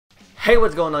Hey,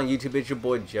 what's going on YouTube? It's your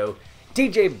boy Joe,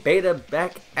 DJ Beta,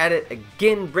 back at it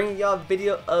again, bringing y'all a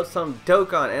video of some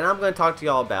Dokkan, and I'm going to talk to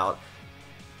y'all about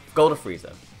Golden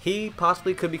Frieza. He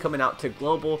possibly could be coming out to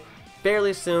Global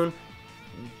fairly soon,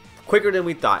 quicker than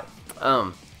we thought.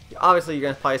 Obviously you're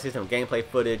going to probably see some gameplay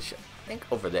footage, I think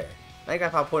over there. I think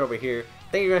if I point over here,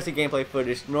 I think you're going to see gameplay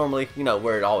footage normally, you know,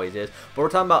 where it always is. But we're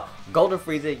talking about Golden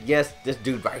Frieza. Yes, this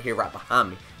dude right here, right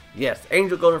behind me. Yes,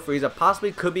 Angel Golden Frieza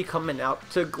possibly could be coming out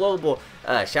to Global.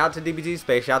 Shout out to DBZ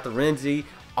Space, shout out to Renzi,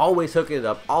 always hooking it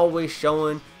up, always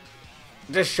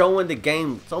just showing the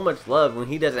game so much love when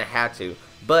he doesn't have to.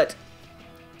 But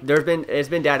it's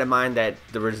been data mined that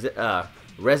the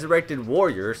Resurrected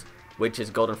Warriors, which is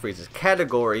Golden Frieza's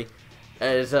category,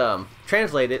 is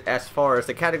translated as far as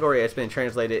the category has been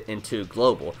translated into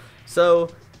Global.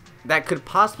 So that could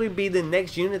possibly be the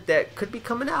next unit that could be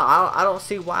coming out. I don't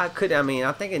see why it could. I mean,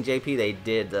 I think in JP they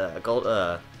did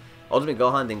Ultimate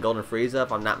Gohan then Golden Frieza,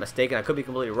 if I'm not mistaken. I could be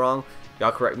completely wrong.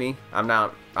 Y'all correct me.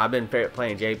 I've been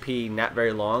playing JP not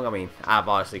very long. I mean, I've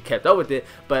obviously kept up with it,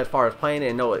 but as far as playing it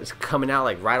and know it's coming out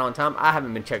like right on time, I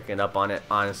haven't been checking up on it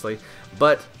honestly.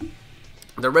 But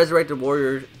the Resurrected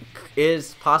Warrior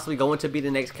is possibly going to be the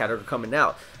next category coming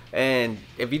out. And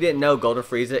if you didn't know, Golden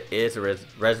Frieza is a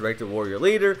Resurrected Warrior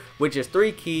leader, which is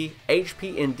 3 key,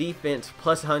 HP and defense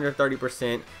plus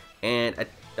 130%, and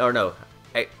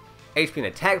HP and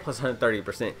attack plus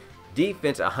 130%,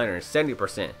 defense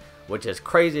 170%, which is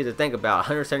crazy to think about.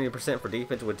 170% for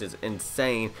defense, which is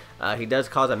insane. He does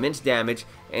cause immense damage,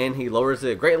 and he lowers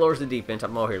the defense.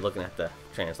 I'm over here looking at the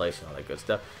translation, all that good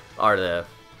stuff, or the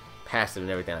passive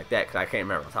and everything like that, because I can't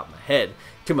remember off the top of my head.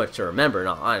 Too much to remember in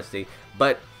all honesty.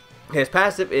 But his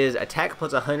passive is attack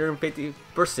plus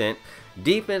 150%,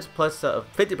 defense plus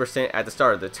 50% at the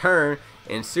start of the turn,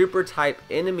 and super type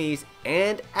enemies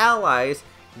and allies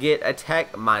get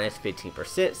attack minus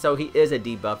 15%. So he is a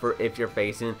debuffer if you're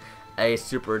facing a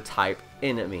super type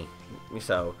enemy.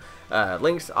 So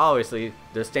links, obviously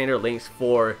the standard links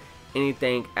for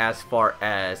anything as far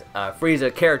as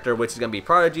Frieza character, which is going to be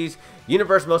Prodigies,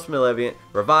 Universe Most Malevolent,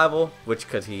 Revival, which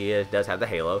because he does have the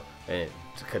halo, and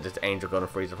because it's Angel Golden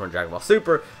Frieza from Dragon Ball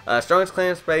Super, Strongest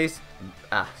Clan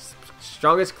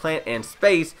and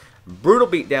Space, Brutal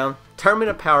Beatdown,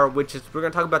 Tournament of Power, which is, we're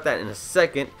going to talk about that in a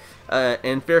second,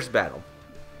 and Fierce Battle.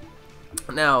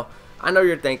 Now, I know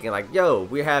you're thinking like, yo,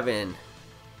 we're having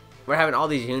all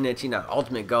these units, you know,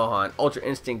 Ultimate Gohan, Ultra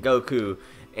Instinct Goku,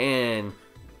 and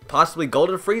possibly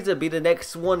Golden Frieza be the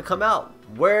next one to come out.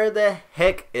 Where the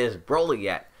heck is BROLY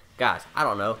at? Guys, I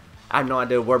don't know. I have no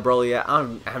idea where BROLY at. I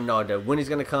have no idea when he's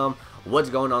going to come, what's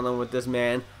going on with this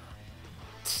man.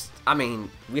 I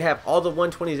mean, we have all the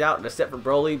 120s out except for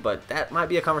BROLY, but that might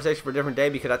be a conversation for a different day,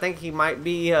 because I think he might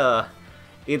be,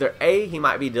 either A, he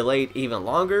might be delayed even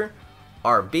longer,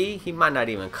 or B, he might not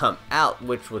even come out,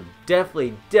 which would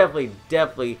definitely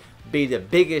be the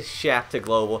biggest shaft to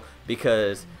Global,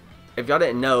 because if y'all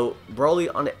didn't know, BROLY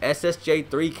on the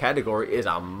SSJ3 category is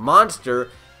a monster,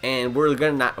 and we're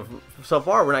gonna so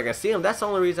far we're not gonna see him. That's the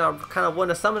only reason I kind of want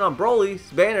to summon on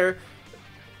BROLY's banner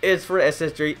is for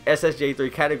the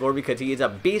SSJ3 category, because he is a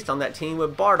beast on that team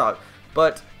with Bardock.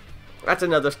 But that's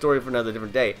another story for another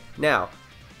different day. Now,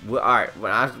 alright,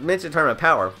 when I mentioned Tournament of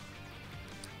Power,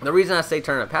 the reason I say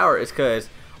Tournament of Power is because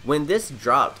when this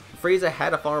dropped, Frieza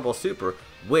had a farmable super,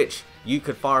 which you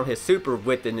could farm his super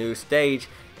with the new stage,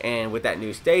 and with that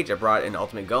new stage it brought in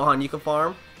Ultimate Gohan you can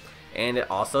farm, and it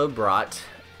also brought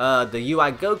the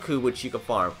UI Goku, which you can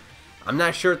farm. I'm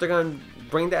not sure if they're going to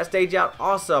bring that stage out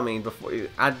also. I mean, before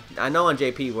I know on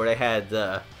JP where they had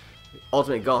the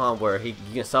Ultimate Gohan where you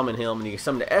can summon him and you can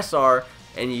summon the SR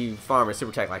and you farm a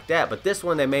super attack like that, but this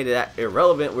one they made it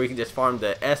irrelevant, where you can just farm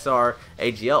the SR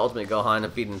AGL Ultimate Gohan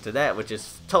and feed into that, which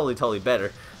is totally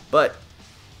better. But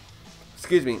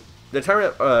excuse me, the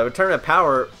Tournament of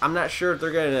Power, I'm not sure if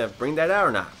they're going to bring that out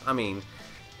or not. I mean,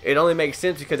 it only makes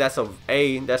sense because that's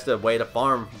that's the way to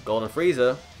farm Golden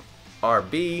Frieza, or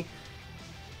B,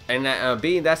 and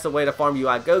that's the way to farm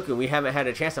UI Goku. We haven't had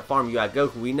a chance to farm UI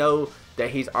Goku. We know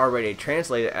that he's already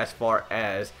translated as far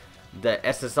as the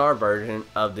SSR version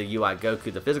of the UI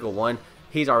Goku, the physical one.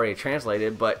 He's already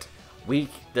translated, but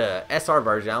the SR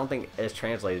version I don't think is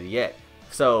translated yet.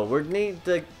 So we need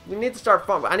to start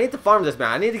farming. I need to farm this man.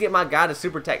 I need to get my guy to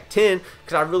Super Attack 10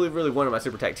 because I really wanted my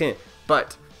Super Attack 10.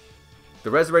 But the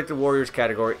Resurrected Warriors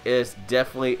category is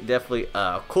definitely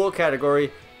a cool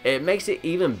category. It makes it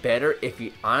even better if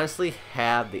you honestly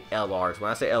have the LRs. When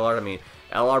I say LR, I mean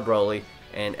LR BROLY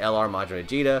and LR Majin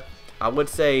Vegeta. I would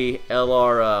say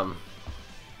LR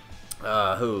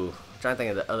I'm trying to think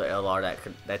of the other LR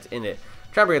that's in it.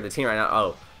 I'm trying to bring up the team right now.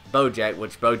 Oh, Bojack,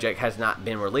 which Bojack has not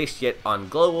been released yet on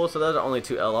Global, so those are only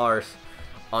 2 LRs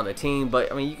on the team.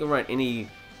 But I mean, you can run any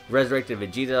Resurrected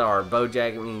Vegeta or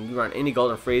Bojack. I mean, you run any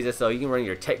Golden Frieza, so you can run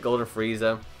your Tech Golden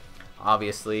Frieza,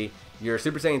 obviously your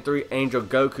Super Saiyan 3 Angel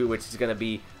Goku, which is going to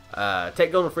be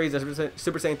Tech Golden Frieza,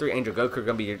 Super Saiyan 3 Angel Goku are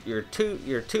going to be your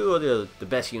two of the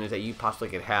best units that you possibly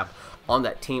could have on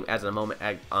that team as of the moment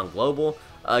on Global.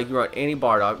 You can run any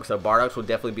Bardock, so Bardock will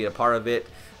definitely be a part of it.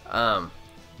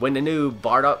 When the new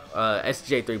Bardock,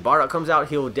 SSJ3 Bardock comes out,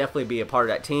 he will definitely be a part of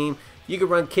that team. You can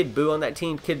run Kid Buu on that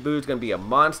team. Kid Buu is going to be a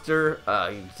monster.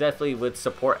 Definitely with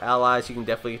support allies, you can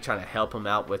definitely try to help him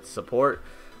out with support.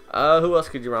 Who else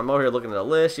could you run? I'm over here looking at the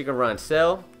list. You can run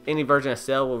Cell. Any version of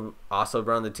Cell will also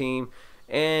run the team.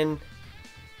 And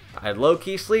a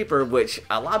low-key sleeper, which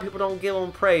a lot of people don't give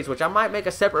him praise, which I might make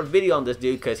a separate video on this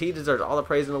dude because he deserves all the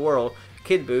praise in the world.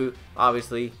 Kid Buu,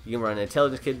 obviously, you can run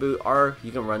Intelligence Kid Buu, or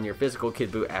you can run your Physical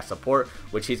Kid Buu as support,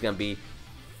 which he's going to be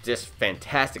just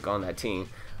fantastic on that team.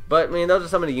 But, I mean, those are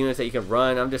some of the units that you can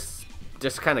run. I'm just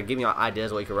kind of giving you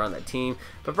ideas what you can run on that team.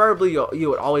 Preferably, you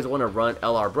would always want to run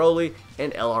LR Broly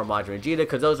and LR Majin Vegeta,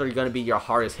 because those are going to be your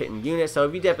hardest hitting units. So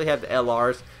if you definitely have the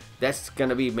LRs, that's going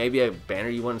to be maybe a banner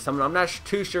you want to summon. I'm not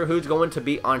too sure who's going to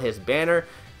be on his banner.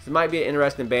 This might be an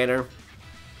interesting banner.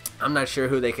 I'm not sure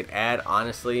who they could add,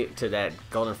 honestly, to that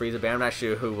Golden Frieza banner. I'm not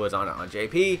sure who was on it on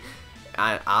JP.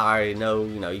 I already know,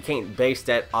 you can't base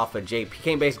that off of JP. You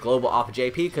can't base Global off of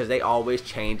JP because they always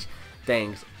change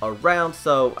things around.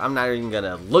 So I'm not even going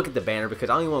to look at the banner because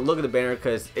I don't even want to look at the banner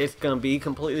because it's going to be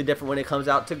completely different when it comes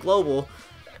out to Global,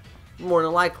 more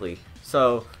than likely.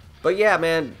 So, but yeah,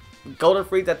 man, Golden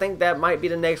Frieza, I think that might be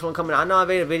the next one coming out. I know I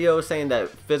made a video saying that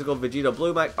Physical Vegeta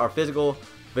Blue might, or Physical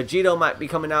Vegito might be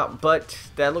coming out, but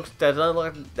that doesn't look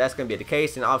like that's going to be the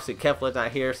case. And obviously Kefla's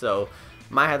not here, so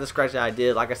might have to scratch the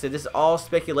idea. Like I said, this is all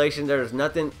speculation. There's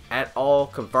nothing at all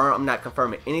confirmed. I'm not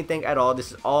confirming anything at all.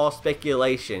 This is all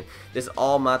speculation. This is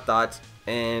all my thoughts.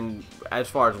 And as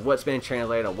far as what's been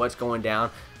translated and what's going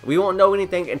down, we won't know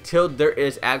anything until there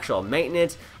is actual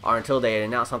maintenance, or until they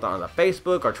announce something on the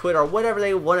Facebook or Twitter or whatever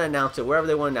they want to announce it, wherever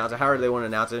they want to announce it, however they want to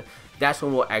announce it. That's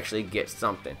when we'll actually get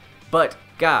something. But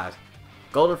guys,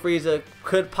 Golden Frieza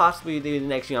could possibly be the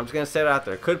next unit. I'm just going to say it out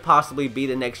there. Could possibly be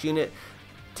the next unit.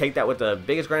 Take that with the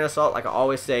biggest grain of salt, like I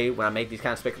always say when I make these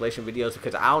kind of speculation videos,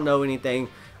 because I don't know anything.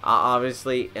 I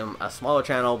obviously am a smaller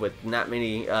channel with not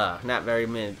very many, I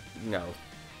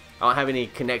don't have any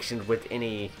connections with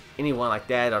anyone like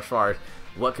that as far as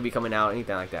what could be coming out,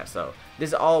 anything like that. So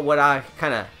this is all what I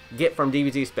kind of get from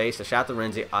DBZ Space. So shout out to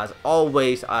Renzi as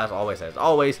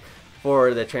always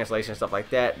for the translation and stuff like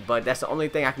that. But that's the only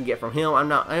thing I can get from him. I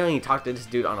don't even talk to this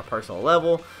dude on a personal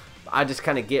level. I just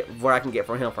kind of get what I can get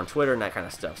from him from Twitter and that kind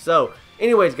of stuff. So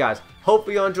anyways, guys,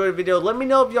 hopefully y'all enjoyed the video. Let me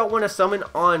know if y'all want to summon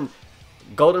on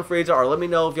Golden Frieza, or let me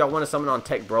know if y'all want to summon on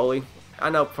Tech Broly. I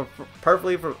know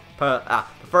preferably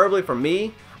for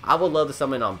me, I would love to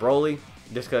summon on Broly,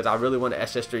 just because I really want to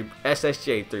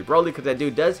SSJ3 Broly, because that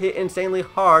dude does hit insanely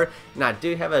hard, and I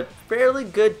do have a fairly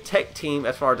good tech team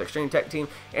as far as extreme tech team,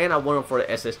 and I want him for the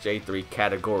SSJ3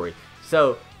 category.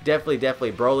 So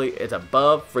definitely Broly is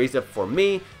above Frieza for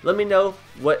me. Let me know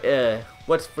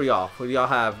what's for y'all. Would y'all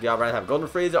rather have Golden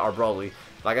Frieza or Broly?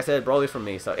 Like I said, Broly's for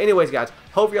me. So anyways, guys,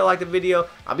 hope y'all liked the video.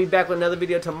 I'll be back with another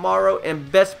video tomorrow,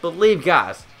 and best believe,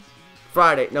 guys,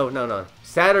 Saturday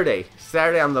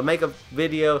I'm gonna make a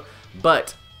video,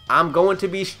 but I'm going to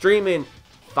be streaming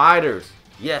Fighters.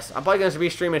 Yes, I'm probably going to be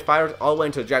streaming Fighters all the way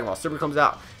until Dragon Ball Super comes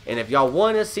out. And if y'all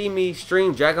want to see me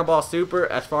stream Dragon Ball Super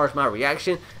as far as my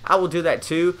reaction, I will do that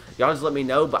too. Y'all just let me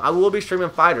know. But I will be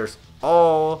streaming Fighters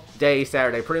all day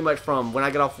Saturday, pretty much from when I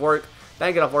get off work.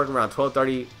 I get off work around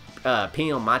 12:30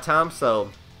 p.m. my time. So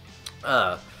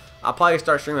I'll probably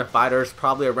start streaming Fighters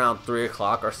probably around 3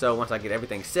 o'clock or so, once I get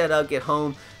everything set up, get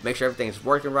home, make sure everything's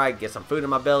working right, get some food in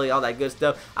my belly, all that good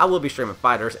stuff. I will be streaming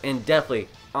Fighters, and definitely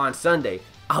on Sunday,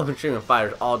 I'll be streaming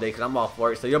Fighters all day because I'm off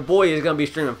work. So your boy is going to be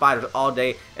streaming Fighters all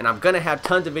day, and I'm going to have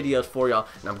tons of videos for y'all,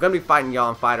 and I'm going to be fighting y'all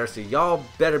in Fighters, so y'all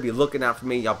better be looking out for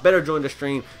me. Y'all better join the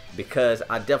stream, because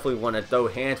I definitely want to throw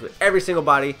hands with every single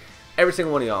body, every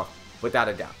single one of y'all, without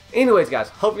a doubt. Anyways, guys,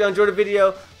 hope y'all enjoyed the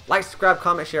video. Like, subscribe,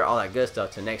 comment, share, all that good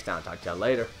stuff. Till next time, talk to y'all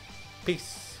later.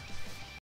 Peace.